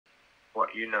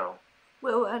What you know?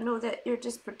 Well, I know that you're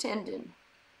just pretending.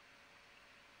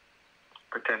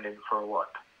 Pretending for what?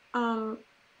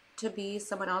 To be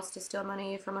someone else to steal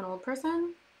money from an old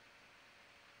person?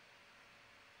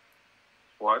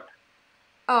 What?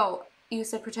 Oh, you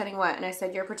said pretending what? And I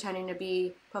said you're pretending to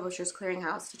be Publishers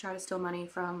Clearinghouse to try to steal money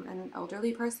from an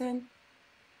elderly person.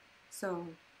 So,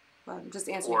 well,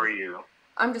 Or you?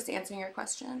 I'm just answering your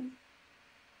question.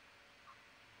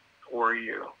 Or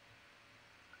you?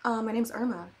 My name's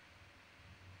Irma.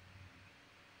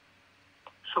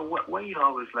 So why you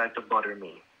always like to bother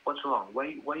me? What's wrong? Why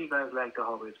you guys like to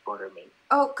always bother me?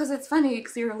 Oh, 'cause it's funny,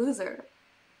 'cause you're a loser.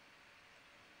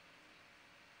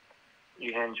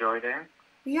 You enjoy that?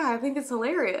 Yeah, I think it's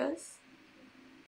hilarious.